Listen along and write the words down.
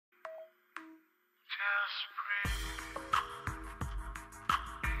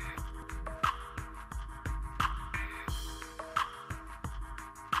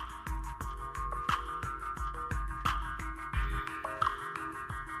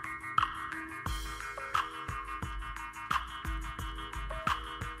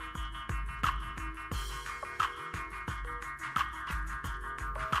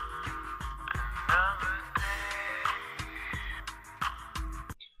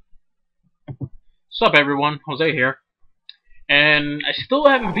What's up everyone, Jose here, and I still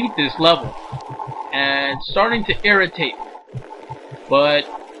haven't beat this level, and it's starting to irritate me, but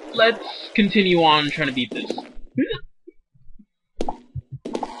let's continue on trying to beat this.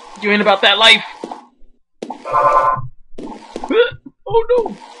 You ain't about that life! Oh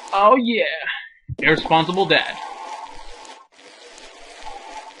no! Oh yeah! Irresponsible dad.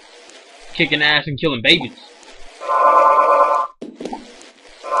 Kicking ass and killing babies.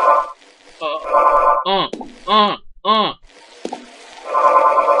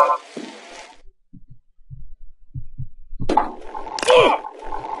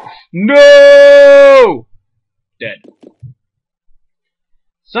 No! Dead.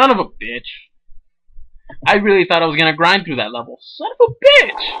 Son of a bitch. I really thought I was gonna grind through that level. Son of a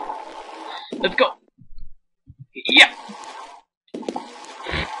bitch! Let's go. Yeah.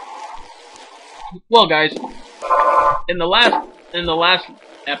 Well, guys, in the last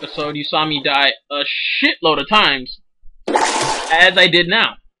episode, you saw me die a shitload of times, as I did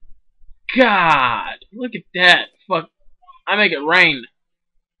now. God, look at that. Fuck, I make it rain.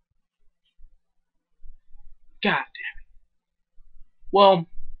 God damn it. Well,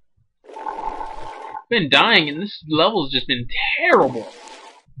 I've been dying, and this level's just been terrible.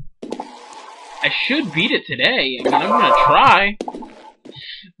 I should beat it today. I mean, I'm gonna try.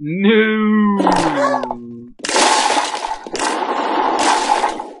 No.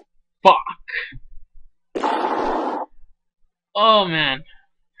 Fuck. Oh, man.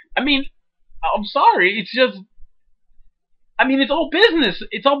 I mean, I'm sorry. It's just... I mean, it's all business.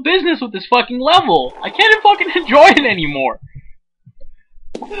 It's all business with this fucking level. I can't fucking enjoy it anymore.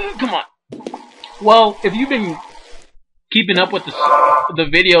 Come on. Well, if you've been keeping up with the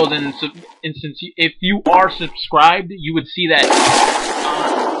videos, and since if you are subscribed, you would see that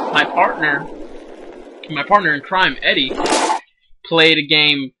my partner in crime, Eddie, played a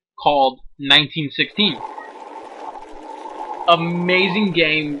game called 1916. Amazing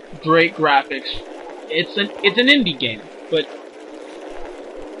game, great graphics. It's an indie game, but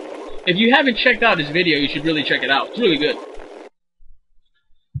if you haven't checked out his video, you should really check it out. It's really good.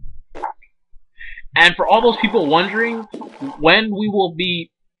 And for all those people wondering when we will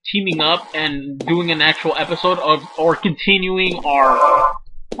be teaming up and doing an actual episode of, or continuing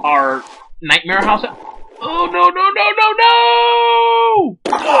our Nightmare House. Oh no no no no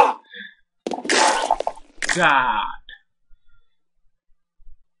no! God.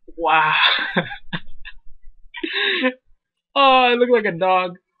 Wow. Oh, I look like a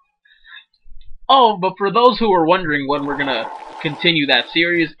dog. Oh, but for those who are wondering when we're gonna continue that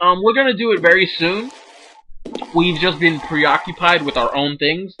series, we're gonna do it very soon. We've just been preoccupied with our own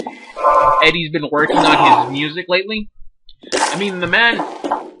things. Eddie's been working on his music lately. I mean, the man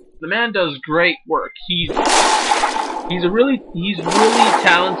does great work. He's really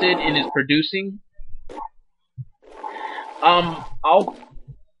talented in his producing. Oh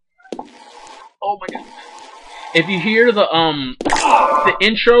my god. If you hear the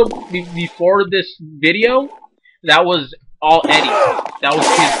intro before this video, that was all Eddie. That was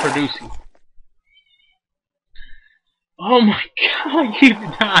his producing. Oh my god, you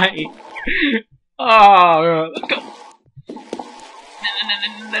died. Oh, let's go.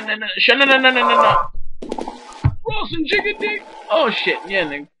 No. Roll some chicken dick. Oh shit,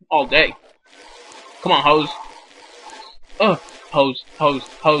 yeah, all day. Come on, hose. Hose.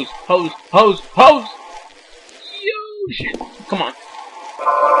 Yo, shit. Come on.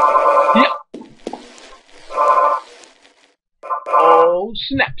 Yep. Oh,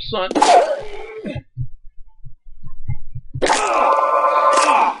 snap, son.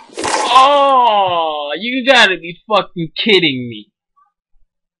 Oh, you gotta be fucking kidding me.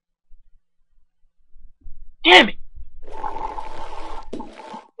 Damn it.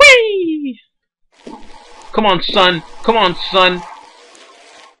 Whee! Come on, son. Come on, son.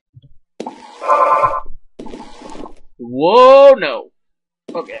 Whoa, no.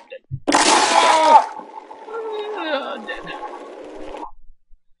 Okay, I'm dead. I'm dead.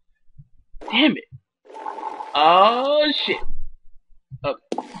 Damn it. Oh, shit. Okay.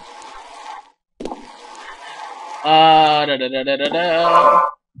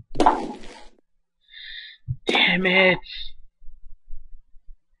 Damn it.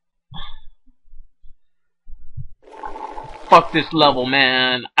 Fuck this level,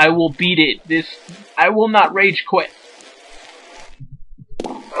 man. I will beat it. I will not rage quit.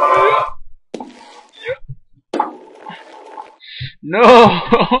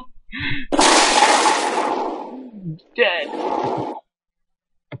 No! Dead.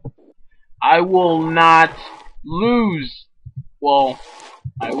 I will not lose. Well,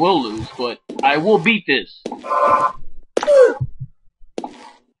 I will lose, but I will beat this.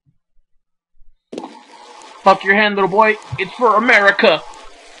 Fuck your hand, little boy. It's for America.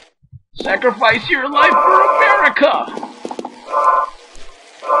 Sacrifice your life for America.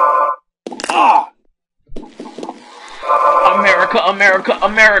 America, America,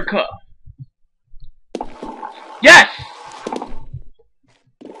 America. Yes!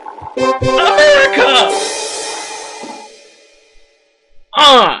 America!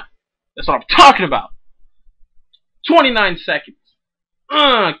 That's what I'm talking about. 29 seconds.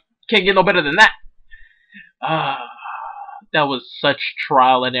 Can't get no better than that. That was such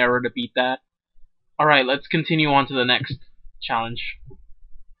trial and error to beat that. Alright, let's continue on to the next challenge.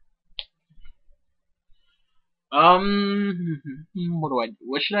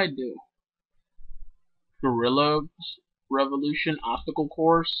 What should I do? Gorilla Revolution obstacle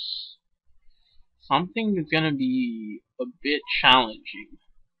course? Something is gonna be a bit challenging.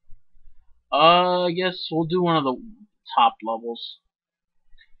 I guess we'll do one of the top levels.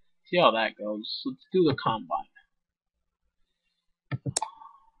 See how that goes. Let's do the combine.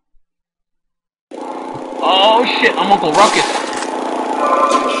 Oh shit, I'm Uncle Ruckus.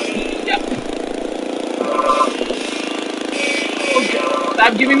 Yep. Okay,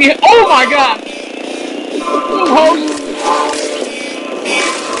 stop giving me. Oh my god! Blue host!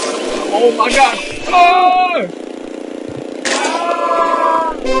 Oh my god! Oh!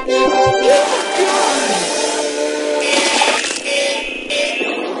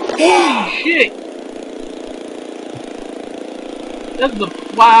 Holy shit! That's the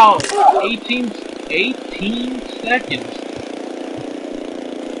wow! 18 seconds.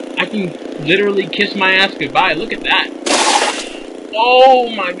 I can literally kiss my ass goodbye. Look at that! Oh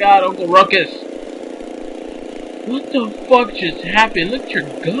my god, Uncle Ruckus! What the fuck just happened? Look at your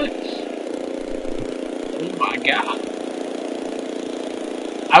guts! Oh my god!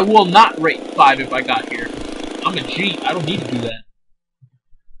 I will not rate 5 if I got here. I'm a G. I don't need to do that.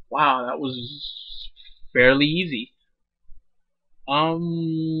 Wow, that was fairly easy.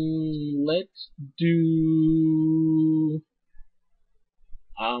 Let's do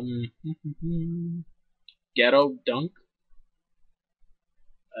Ghetto Dunk.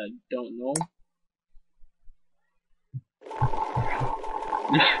 I don't know.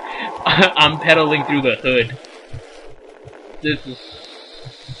 I'm pedaling through the hood. This is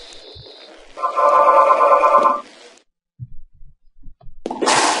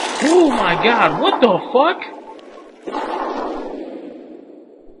oh my god, what the fuck?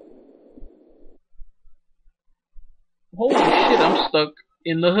 Holy shit, I'm stuck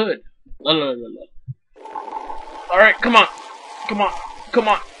in the hood. Alright, come on. Come on. Come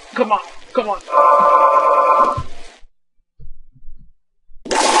on. Come on. Come on.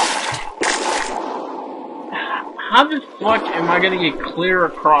 How the fuck am I gonna get clear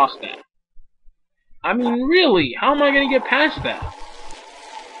across that? I mean, really, how am I gonna get past that?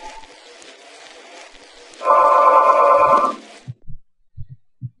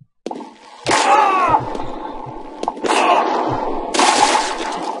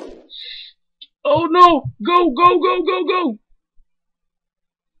 Oh no! Go, go, go, go, go!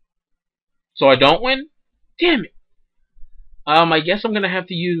 So I don't win? Damn it! I guess I'm gonna have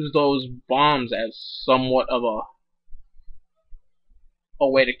to use those bombs as somewhat of a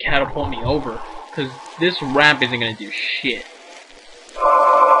way to catapult me over. Cause this ramp isn't gonna do shit.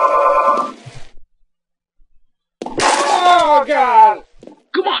 Oh god!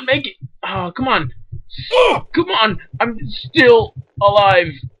 Come on, make it! Oh, come on! Come on! I'm still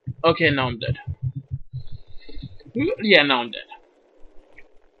alive! Okay, now I'm dead. Yeah, now I'm dead.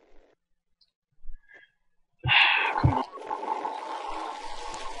 Come on.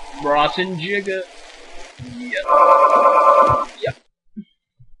 Ross and Jigga. Yep. Yep.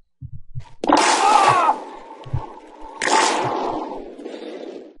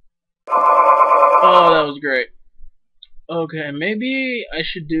 Oh, that was great. Okay, maybe I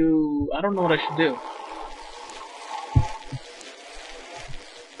should do... I don't know what I should do.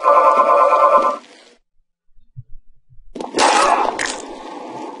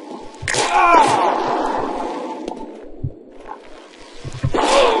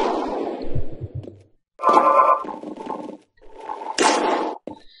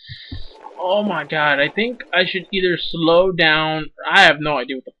 Oh my god, I think I should either slow down... I have no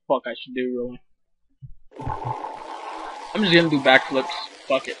idea what the fuck I should do, really. I'm just gonna do backflips.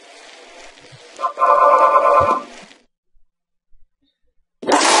 Fuck it.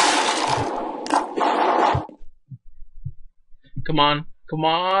 Come on. Come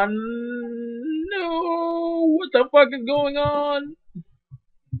on. No. What the fuck is going on?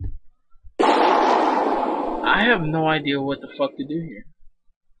 I have no idea what the fuck to do here.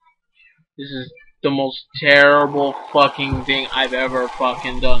 This is the most terrible fucking thing I've ever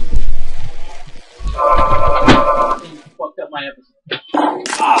fucking done. Fucked up my episode.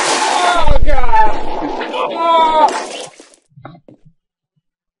 Oh god! Oh!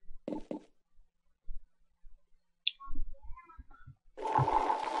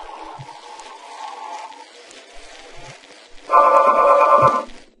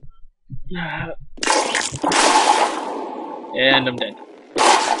 And I'm dead.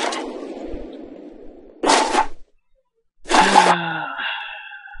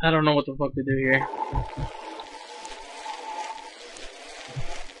 I don't know what the fuck to do here.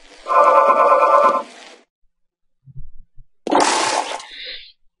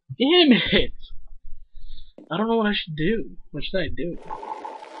 Damn it! I don't know what I should do. What should I do?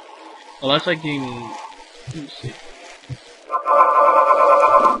 Unless I can... Let me see.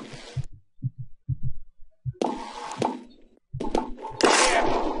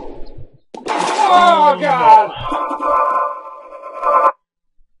 Oh god!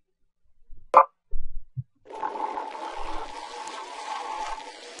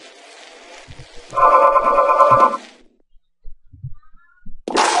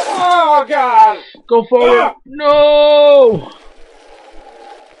 Oh god! Go forward! No!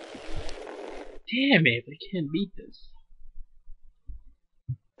 Damn it, I can't beat this.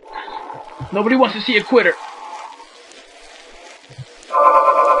 Nobody wants to see a quitter.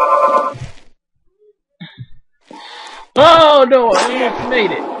 Oh no, I almost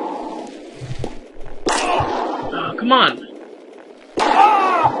made it. Oh, come on.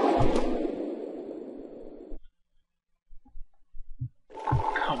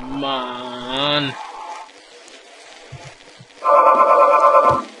 Come on.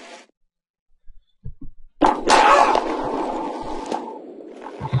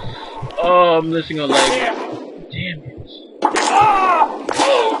 Oh, I'm missing a leg. Damn it.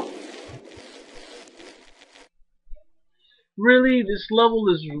 Really? This level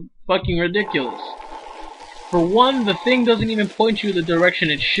is fucking ridiculous. For one, the thing doesn't even point you the direction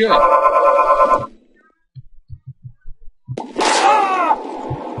it should.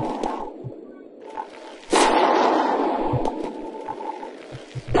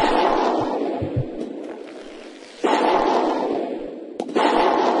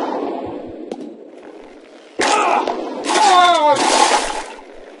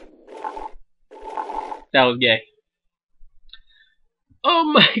 That was gay. Oh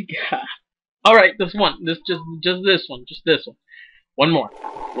my god. Alright, this one. Just this one. Just this one. One more.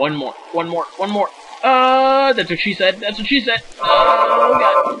 One more. One more. One more. That's what she said. That's what she said. Oh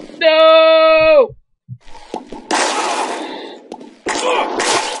god. No!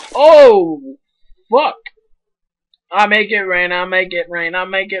 Oh! Fuck. I make it rain. I make it rain. I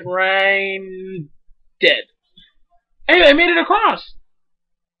make it rain. Dead. Hey, I made it across.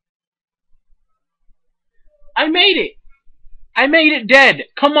 I made it. I made it dead.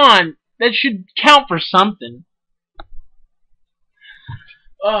 Come on. That should count for something.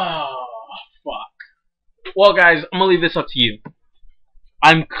 Oh, fuck. Well, guys, I'm gonna leave this up to you.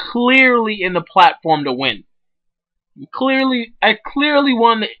 I'm clearly in the platform to win. I clearly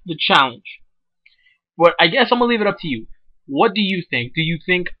won the challenge. But I guess I'm gonna leave it up to you. What do you think? Do you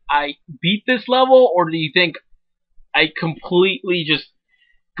think I beat this level, or do you think I completely just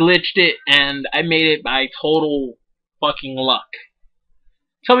glitched it and I made it by total fucking luck?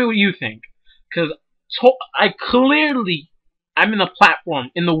 Tell me what you think, because I'm in the platform,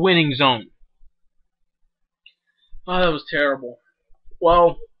 in the winning zone. Oh, that was terrible.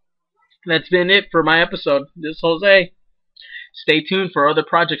 Well, that's been it for my episode. This is Jose. Stay tuned for other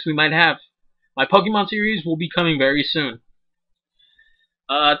projects we might have. My Pokemon series will be coming very soon.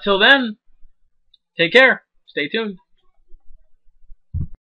 Till then, take care. Stay tuned.